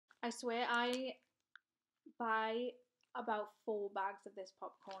I swear I buy about 4 bags of this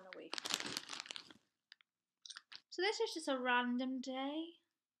popcorn a week. So this is just a random day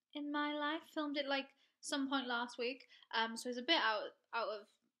in my life. Filmed it like some point last week. So it's a bit out of,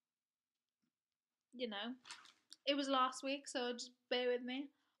 you know, it was last week, so just bear with me.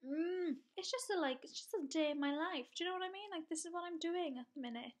 It's just a day in my life. Do you know what I mean? Like, this is what I'm doing at the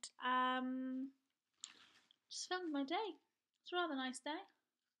minute. Just filmed my day. It's a rather nice day.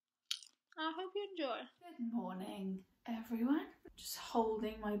 I hope you enjoy. Good morning, everyone. Just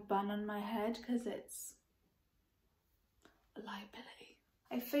holding my bun on my head because it's a liability.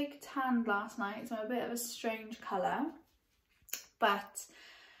 I fake tanned last night, so I'm a bit of a strange colour. But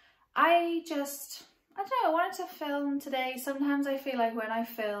I don't know, I wanted to film today. Sometimes I feel like when I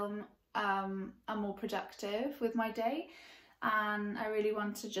film, I'm more productive with my day. And I really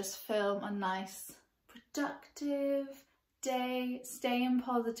want to just film a nice, productive day, staying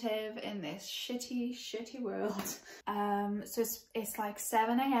positive in this shitty world. So it's like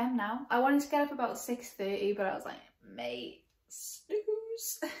 7 AM now. I wanted to get up about 6:30, but I was like, mate,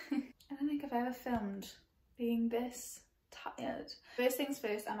 snooze. I don't think I've ever filmed being this tired. First things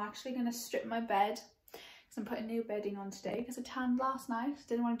first, I'm actually gonna strip my bed because I'm putting new bedding on today because I tanned last night.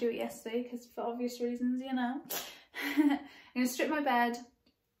 Didn't want to do it yesterday because for obvious reasons, you know. I'm gonna strip my bed,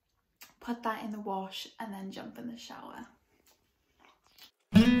 put that in the wash, and then jump in the shower.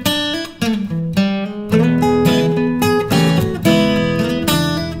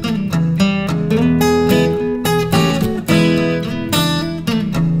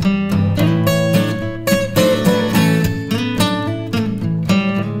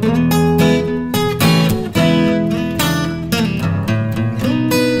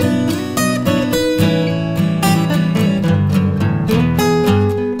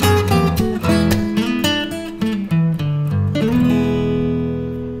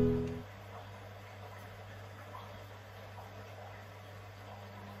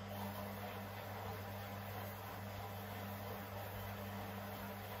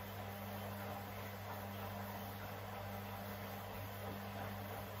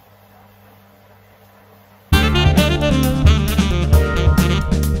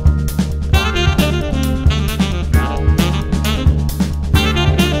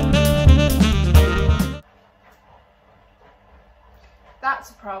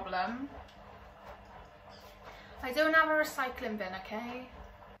 That's a problem. I don't have a recycling bin, okay?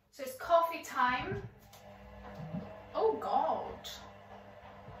 So it's coffee time. Oh God.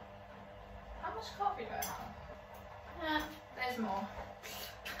 How much coffee do I have? There's more.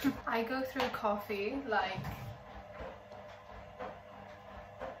 I go through coffee like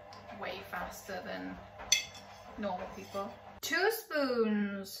way faster than normal people. 2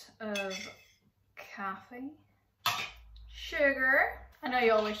 spoons of coffee, sugar. I know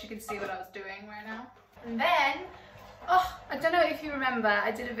you all wish you could see what I was doing right now. And then, oh, I don't know if you remember, I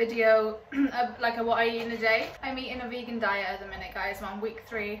did a video of like what I eat in a day. I'm eating a vegan diet at the minute, guys. I'm on week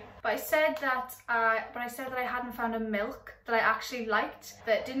 3. But I said that I hadn't found a milk that I actually liked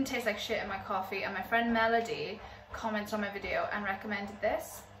that didn't taste like shit in my coffee. And my friend Melody commented on my video and recommended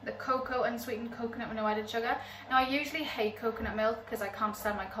this, the cocoa unsweetened coconut with no added sugar. Now I usually hate coconut milk because I can't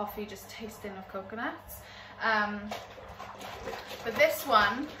stand my coffee just tasting of coconuts. But this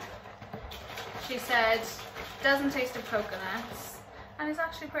one, she said, doesn't taste of coconuts and it's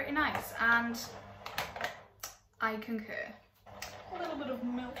actually pretty nice, and I concur. A little bit of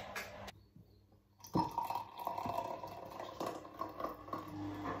milk.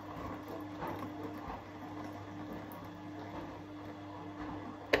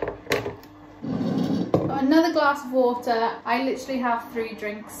 Got another glass of water. I literally have 3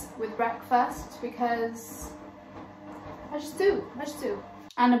 drinks with breakfast because I just do.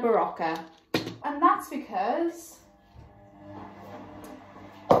 And a Barocca. And that's because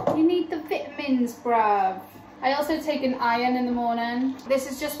you need the vitamins, bruv. I also take an iron in the morning. This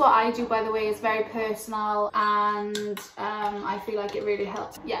is just what I do, by the way. It's very personal and I feel like it really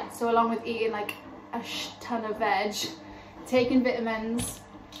helps. Yeah, so along with eating like a ton of veg, taking vitamins,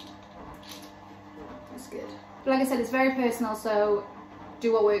 it's good. But like I said, it's very personal, so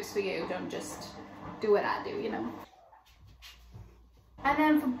do what works for you. Don't just do what I do, you know. And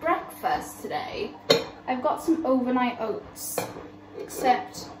then for breakfast today, I've got some overnight oats,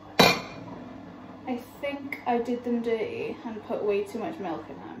 except I think I did them dirty and put way too much milk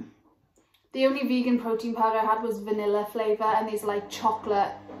in them. The only vegan protein powder I had was vanilla flavour, and these are like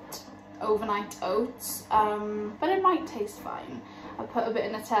chocolate overnight oats, but it might taste fine. I put a bit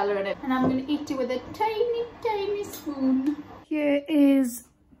of Nutella in it, and I'm going to eat it with a tiny spoon. Here is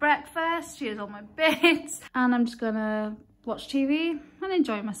breakfast, here's all my bits, and I'm just going to watch TV and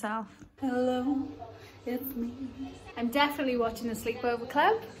enjoy myself. Hello, it's me. I'm definitely watching the Sleepover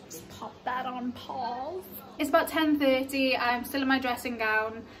Club. Just pop that on pause. It's about 10:30. I'm still in my dressing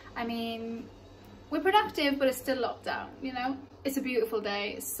gown. I mean, we're productive, but it's still lockdown, you know? It's a beautiful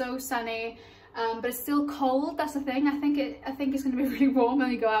day. It's so sunny, but it's still cold. That's the thing. I think it's gonna be really warm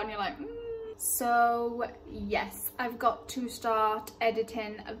when you go out and you're like, So yes, I've got to start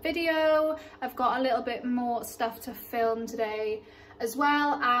editing a video. I've got a little bit more stuff to film today as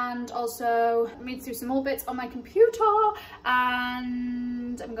well, and also I need to do some more bits on my computer,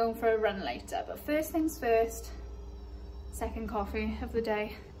 and I'm going for a run later. But first things first, second coffee of the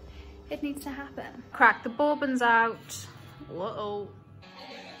day. It needs to happen. Crack the bourbons out. Whoa.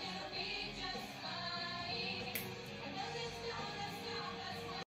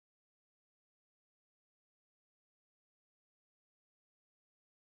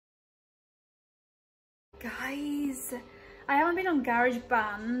 Guys, I haven't been on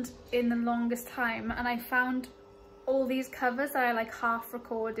GarageBand in the longest time, and I found all these covers that I like half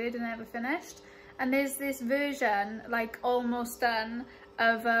recorded and never finished. And there's this version, like almost done,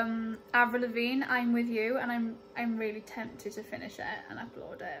 of Avril Lavigne, I'm With You, and I'm really tempted to finish it and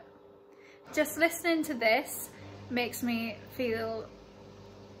upload it. Just listening to this makes me feel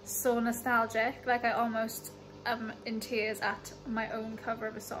so nostalgic, like I almost am in tears at my own cover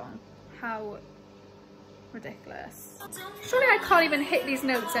of a song. How ridiculous. Surely I can't even hit these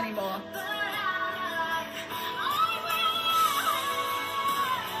notes anymore.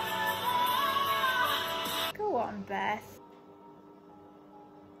 Go on, Beth.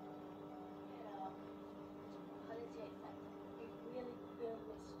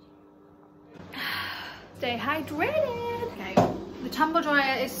 Stay hydrated. Okay, the tumble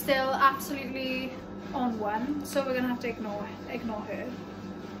dryer is still absolutely on one, so we're gonna have to ignore her.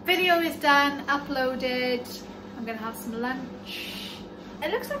 Video is done, uploaded. I'm gonna have some lunch.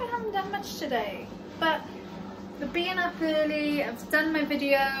 It looks like I haven't done much today, but being up early, I've done my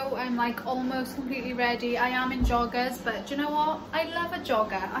video, I'm like almost completely ready. I am in joggers, but do you know what? I love a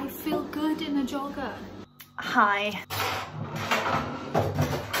jogger. I feel good in a jogger. Hi.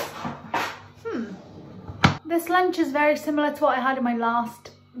 This lunch is very similar to what I had in my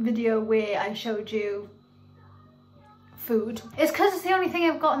last video where I showed you food. It's because it's the only thing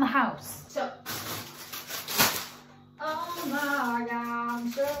I've got in the house. So, oh my god,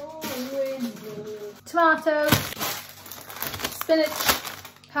 I'm so windy. Tomatoes, spinach,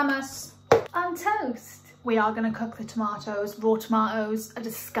 hummus, and toast. We are gonna cook the tomatoes. Raw tomatoes are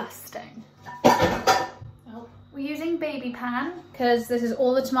disgusting. We're using baby pan because this is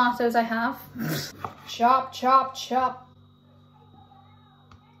all the tomatoes I have. Chop, chop, chop.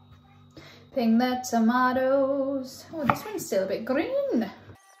 Ping the tomatoes. Oh, this one's still a bit green.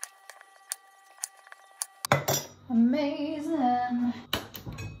 Amazing.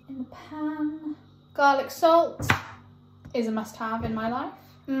 In the pan. Garlic salt is a must-have in my life.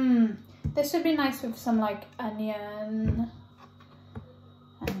 This would be nice with some like onion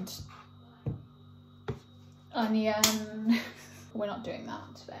and onion. We're not doing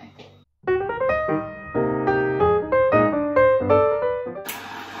that today.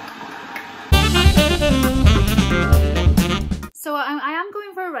 So I am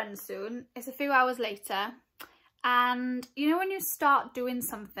going for a run soon. It's a few hours later, and you know when you start doing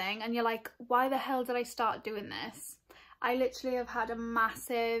something and you're like, why the hell did I start doing this? I literally have had a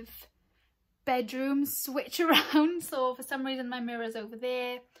massive bedroom switch around, so for some reason my mirror's over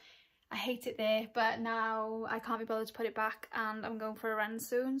there. I hate it there, but now I can't be bothered to put it back, and I'm going for a run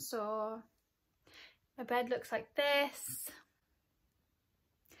soon, so my bed looks like this.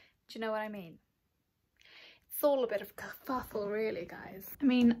 Do you know what I mean? It's all a bit of kerfuffle really, guys. I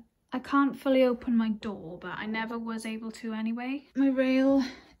mean, I can't fully open my door, but I never was able to anyway. My rail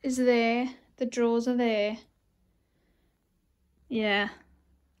is there, the drawers are there. Yeah,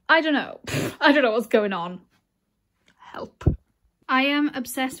 I don't know. I don't know what's going on. Help. I am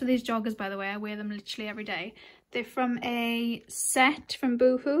obsessed with these joggers, by the way. I wear them literally every day. They're from a set from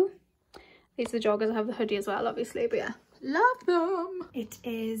Boohoo. These are the joggers. I have the hoodie as well, obviously, but yeah, love them. It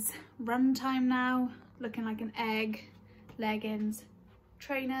is run time now. Looking like an egg. Leggings,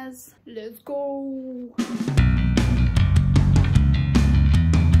 trainers. Let's go.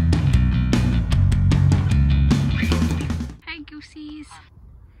 Hey, goosies.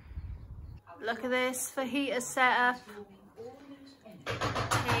 Look at this fajita setup.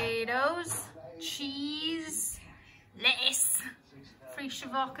 Potatoes, cheese, lettuce, fresh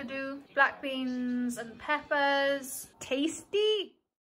avocado, black beans and peppers. Tasty.